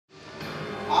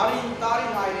Տարին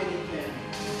տարին հայրենիք են,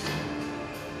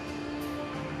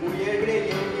 ու երկրե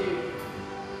երկիր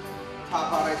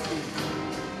թափարեցին։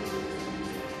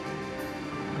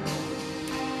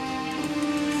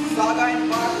 Սակայն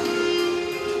մարդի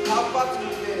թափված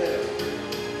միտերը,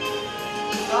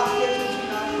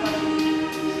 սաղկեցուցին աշխարհի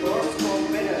շորս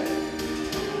կողմերը,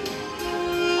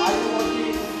 այլոքի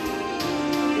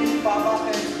իմ բաբախ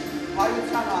են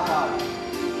հայության ահար,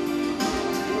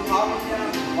 ու հավիտյան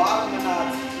վար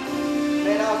մնաց,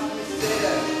 մերած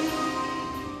միսերը։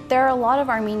 There are a lot of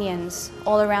Armenians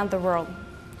all around the world.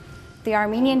 The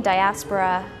Armenian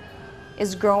diaspora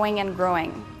is growing and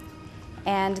growing.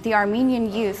 And the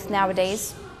Armenian youth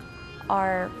nowadays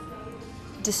are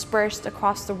dispersed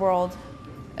across the world,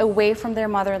 away from their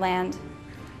motherland,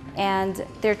 and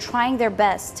they're trying their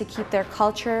best to keep their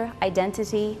culture,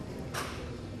 identity,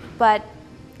 but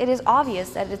it is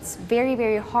obvious that it's very,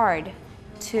 very hard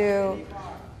to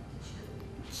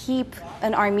keep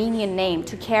an Armenian name,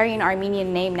 to carry an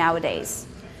Armenian name nowadays.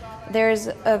 There's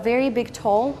a very big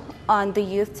toll on the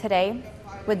youth today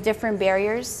with different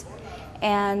barriers.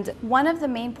 And one of the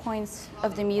main points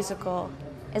of the musical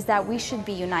is that we should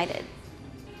be united,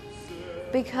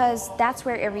 because that's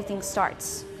where everything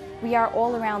starts. We are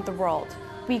all around the world.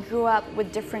 We grew up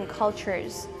with different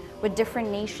cultures, with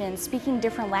different nations, speaking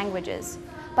different languages,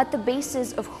 but the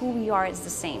basis of who we are is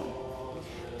the same.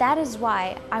 That is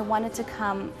why I wanted to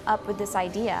come up with this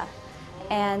idea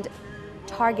and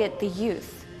target the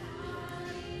youth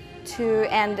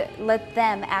and let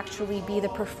them actually be the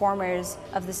performers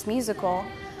of this musical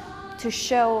to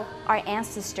show our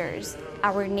ancestors,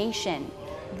 our nation,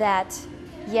 that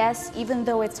yes, even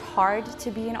though it's hard to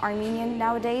be an Armenian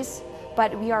nowadays,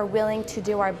 but we are willing to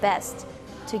do our best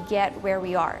to get where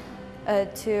we are,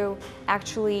 to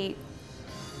actually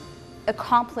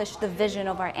accomplish the vision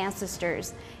of our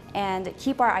ancestors and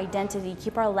keep our identity,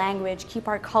 keep our language, keep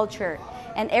our culture,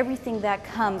 and everything that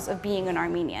comes of being an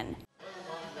Armenian.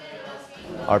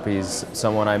 Arpi is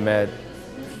someone I met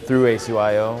through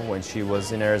ACYO when she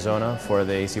was in Arizona for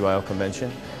the ACYO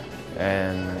convention,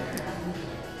 and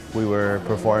we were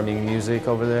performing music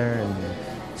over there, and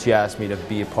she asked me to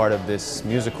be a part of this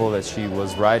musical that she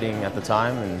was writing at the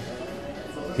time, and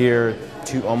here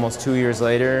almost 2 years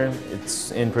later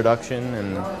it's in production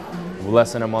and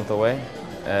less than a month away,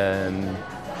 and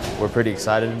we're pretty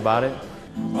excited about it.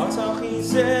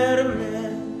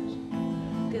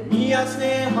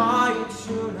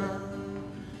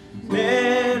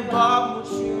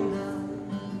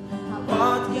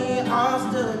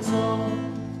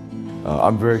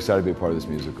 I'm very excited to be a part of this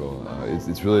musical.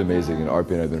 It's really amazing, and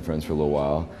Arpi and I have been friends for a little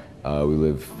while. We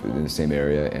live in the same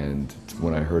area, and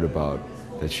when I heard about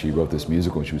that she wrote this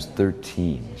musical when she was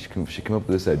 13, she came up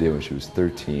with this idea when she was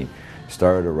 13,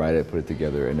 started to write it, put it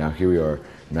together, and now here we are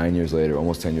 9 years later,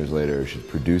 almost 10 years later, she's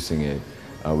producing it.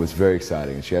 It was very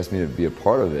exciting, and she asked me to be a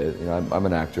part of it. You know, I'm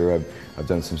an actor. I've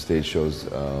done some stage shows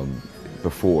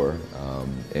before,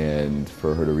 and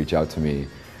for her to reach out to me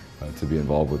to be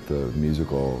involved with the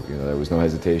musical, you know, there was no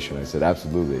hesitation. I said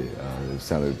absolutely. It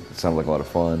sounded like a lot of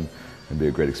fun. It'd be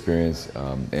a great experience,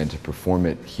 and to perform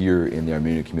it here in the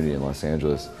Armenian community in Los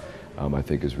Angeles, I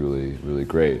think is really, really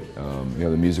great. You know,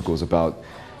 the musical is about.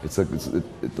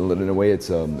 In a way, it's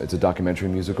a documentary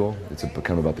musical. It's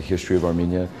kind of about the history of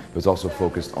Armenia, but it's also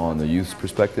focused on the youth's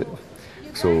perspective.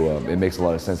 So it makes a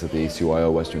lot of sense that the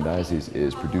ACYO Western Diocese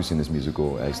is producing this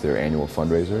musical as their annual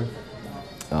fundraiser.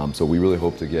 So we really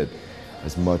hope to get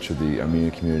as much of the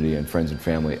Armenian community and friends and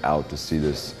family out to see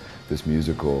this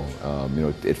musical. You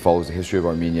know, it follows the history of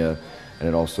Armenia, and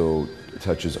it also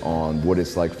touches on what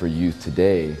it's like for youth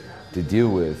today to deal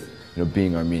with, you know,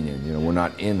 being Armenian. You know, we're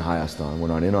not in Hayastan, we're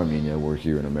not in Armenia, we're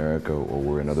here in America, or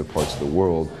we're in other parts of the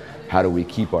world. How do we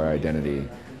keep our identity?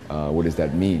 What does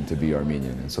that mean to be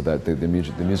Armenian? And so that the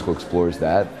musical explores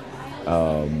that,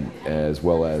 as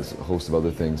well as a host of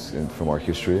other things from our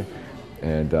history.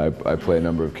 And I play a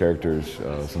number of characters,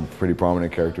 some pretty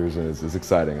prominent characters, and it's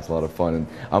exciting. It's a lot of fun, and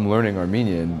I'm learning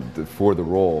Armenian for the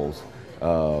roles. You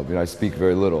know, I speak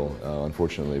very little,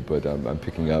 unfortunately, but I'm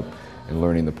picking up and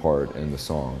learning the part and the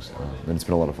songs, and it's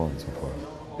been a lot of fun so far.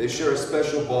 They share a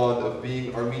special bond of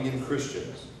being Armenian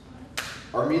Christians.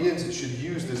 Armenians should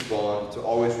use this bond to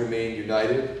always remain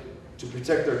united, to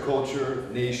protect their culture,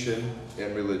 nation,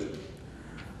 and religion.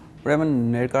 Ուրեմն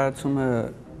ներկայացումը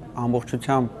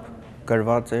ամբողջությամբ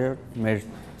գրված է մեր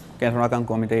կենտրոնական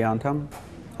կոմիտեի անդամ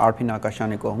Arpi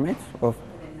Nakshiani կողմից, ով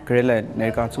գրել է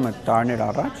ներկայացումը տարիներ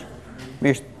առաջ,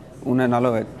 միշտ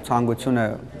ունենալով է ցանկությունը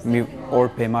մի օր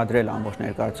բեմադրել ամբողջ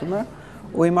ներկայացումը,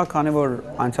 ու հիմա քանի որ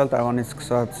անցյալ տարվանից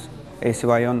սկսած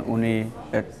ACYO-ն ունի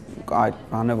այդ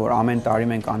բանը որ ամեն տարի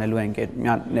մենք անելու ենք այդ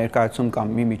մի ներկայացում կամ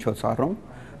մի միջոցառում,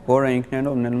 որը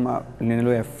ինքնելով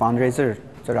լինելու է fundraiser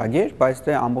ծրագիր, բայց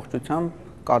դե ամբողջությամբ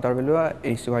կատարվելու է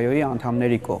ACYO-ի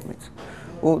անդամների կողմից։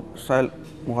 Ու սա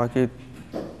ուղղակի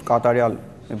կատարյալ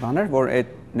մի բան էր, որ այդ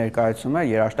ներկայացումը,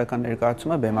 երաժշտական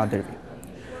ներկայացումը բեմադրվի։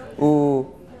 Ու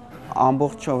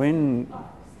ամբողջովին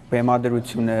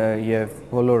բեմադրությունը եւ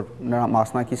բոլոր նրա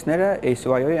մասնակիցները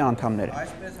ACYO-ի անդամներ են։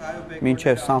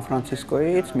 Մինչև Սան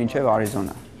Ֆրանցիսկոից մինչև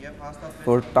Արիզոնա,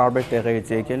 որ տարբեր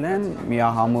տեղերից եկել են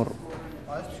միահամուռ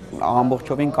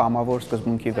ամբողջովին կամավոր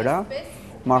սկզբունքի վրա,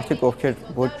 մարդիկ ովքեր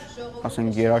ոչ, ասենք,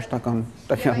 երաժշտական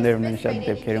տվյալներ ունեն շատ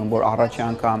դեպքերում, որ առաջի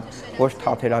անգամ ոչ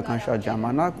թատերական շատ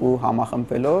ժամանակ ու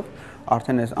համախմբվելով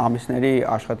արդեն այս ամիսների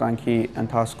աշխատանքի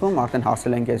ընթացքում արդեն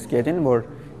հասել ենք այս կետին, որ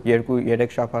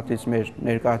 2-3 շաբաթից մեր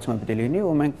ներկայացումը պետք է լինի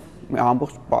ու մենք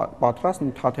ամբողջ պատրաստ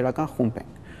մի թատերական խումբ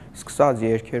ենք, սկսած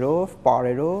երգերով,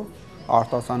 պարերով,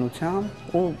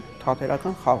 արտասանությամբ ու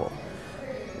թատերական խաղով։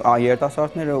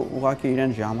 Երիտասարդները ուղղակի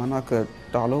իրեն ժամանակը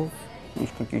տալով,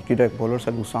 գիտեք, բոլորս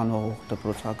էլ ուսանող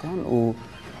դպրոցական ու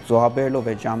զոհաբերելով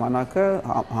այդ ժամանակը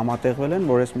համատեղվել են,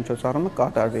 որ այս միջոցառումը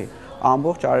կատարվի։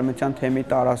 Ամբողջ արևմտյան թեմի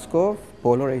տարածքով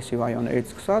բոլոր ACYO-ներից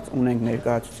սկսած ունենք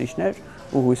ներկայացուցիչներ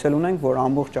ու հույսել ունենք, որ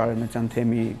ամբողջ արևմտյան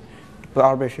թեմի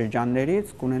տարբեր շրջաններից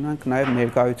կունենանք նաև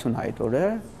ներկայություն այդ օրը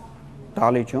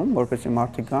դալիճում, որպեսզի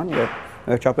մարդիկ գան եւ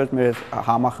վերջապես մեր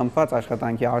համախմբված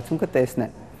աշխատանքի արդյունքը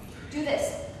տեսնեն։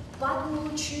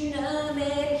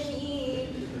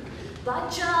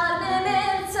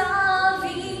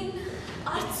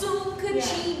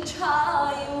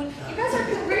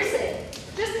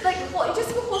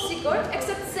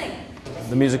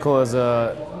 The musical is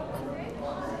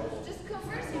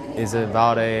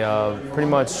about pretty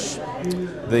much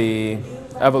the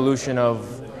evolution of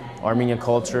Armenian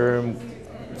culture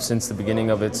since the beginning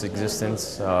of its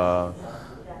existence,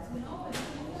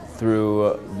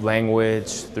 through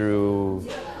language, through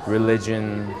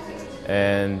religion,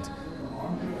 and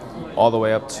all the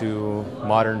way up to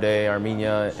modern day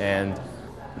Armenia, and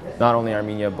not only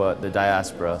Armenia but the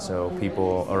diaspora, so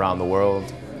people around the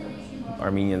world,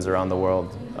 Armenians around the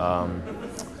world.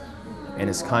 And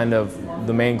it's kind of,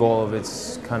 the main goal of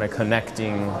it's kind of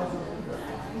connecting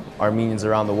Armenians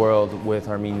around the world with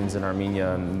Armenians in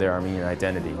Armenia and their Armenian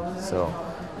identity. So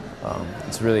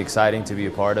it's really exciting to be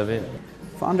a part of it.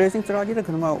 Fundraising ծրագիրը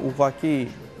գնում է ուղղակի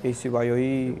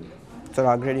ACYO-ի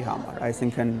ծրագրերի համար,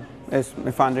 այսինքն այս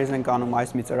fundraising ենք անում այս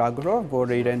մի ծրագրով,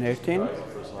 որը իրեն հերթին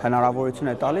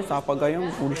հնարավորություն է տալիս ապագայում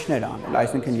ուրիշներ անել,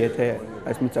 այսինքն եթե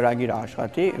այս մի ծրագիրը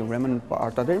աշխատի, ուրեմն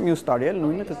արտադրել մյուս տարի էլ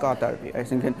նույնը կկատարվի,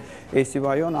 այսինքն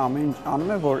ACYO-ն ամեն ինչ անում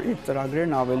է, որ իր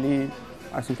ծրագրերն ավելի,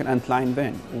 այսինքն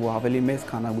ընդլայնվեն ու ավելի մեծ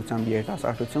քանակությամբ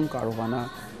երիտասարդություն կարողանա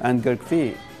ընդգրկվի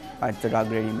այդ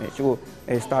ծրագրերի մեջ ու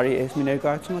այս տարի այս մի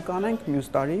ներկայացումը կանենք, մյուս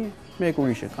տարի մեկ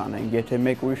ուրիշը կանենք, եթե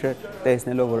մեկ ուրիշը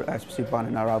տեսնելով որ այսպիսի բան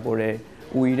հնարավոր է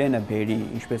ու իրենը բերի,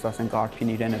 ինչպես ասենք Arpi-ն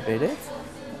իրենը բերեց,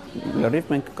 լրիվ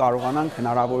մենք կարողանանք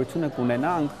հնարավորությունը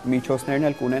կունենանք, միջոցներն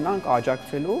էլ կունենանք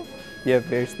աջակցելու եւ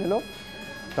վերցնելով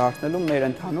դարձնելու մեր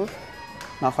ընդհանուր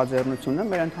նախաձեռնությունը,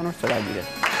 մեր ընդհանուր ծրագիրը։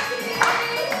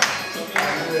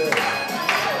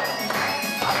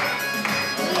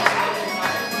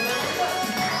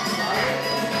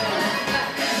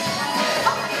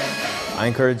 I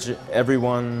encourage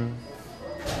everyone,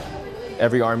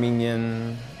 every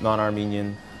Armenian,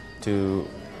 non-Armenian, to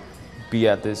be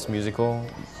at this musical.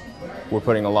 We're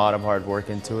putting a lot of hard work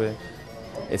into it.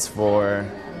 It's for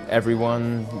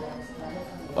everyone,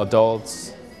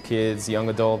 adults, kids, young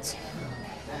adults,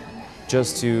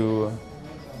 just to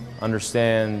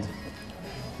understand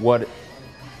what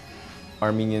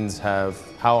Armenians have,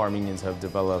 how Armenians have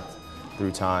developed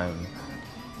through time,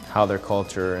 how their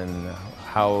culture and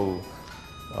how,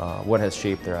 what has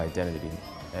shaped their identity.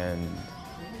 And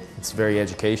it's very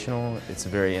educational, it's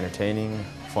very entertaining,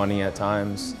 funny at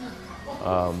times,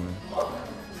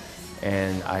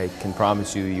 and I can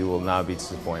promise you, you will not be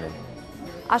disappointed.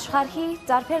 Աշխարհի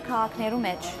տարբեր քաղաքներու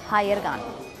մեջ հայեր կան։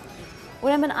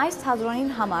 Ուրեմն այս թատրոնին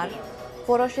համար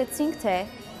որոշեցինք, թե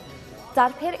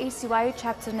տարբեր ACYO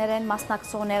chapter-ներեն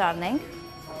մասնակցողներ առնենք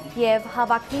եւ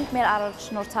հավաքնենք մեր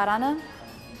առաջնորդարանը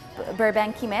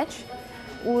Burbank-ի մեջ,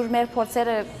 ուր մեր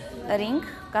փորձերը ըրինք,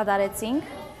 կատարեցինք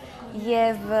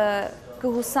եւ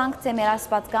կհուսանք, թե մեր այս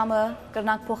պատգամը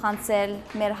կրնանք փոխանցել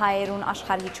մեր հայերուն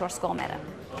աշխարհի 4 կողմերը։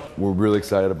 We're really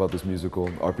excited about this musical.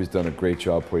 Arpi's done a great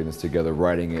job putting this together,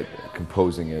 writing it,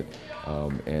 composing it,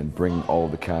 and bringing all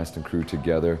of the cast and crew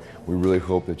together. We really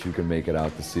hope that you can make it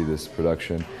out to see this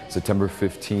production September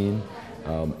 15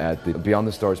 at the Beyond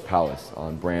the Stars Palace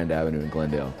on Brand Avenue in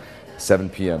Glendale. 7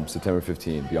 p.m. September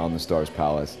 15, Beyond the Stars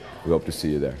Palace. We hope to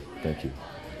see you there. Thank you.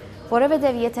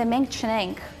 Որովհետև եթե մենք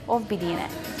չնենք, ով պիտի ինե։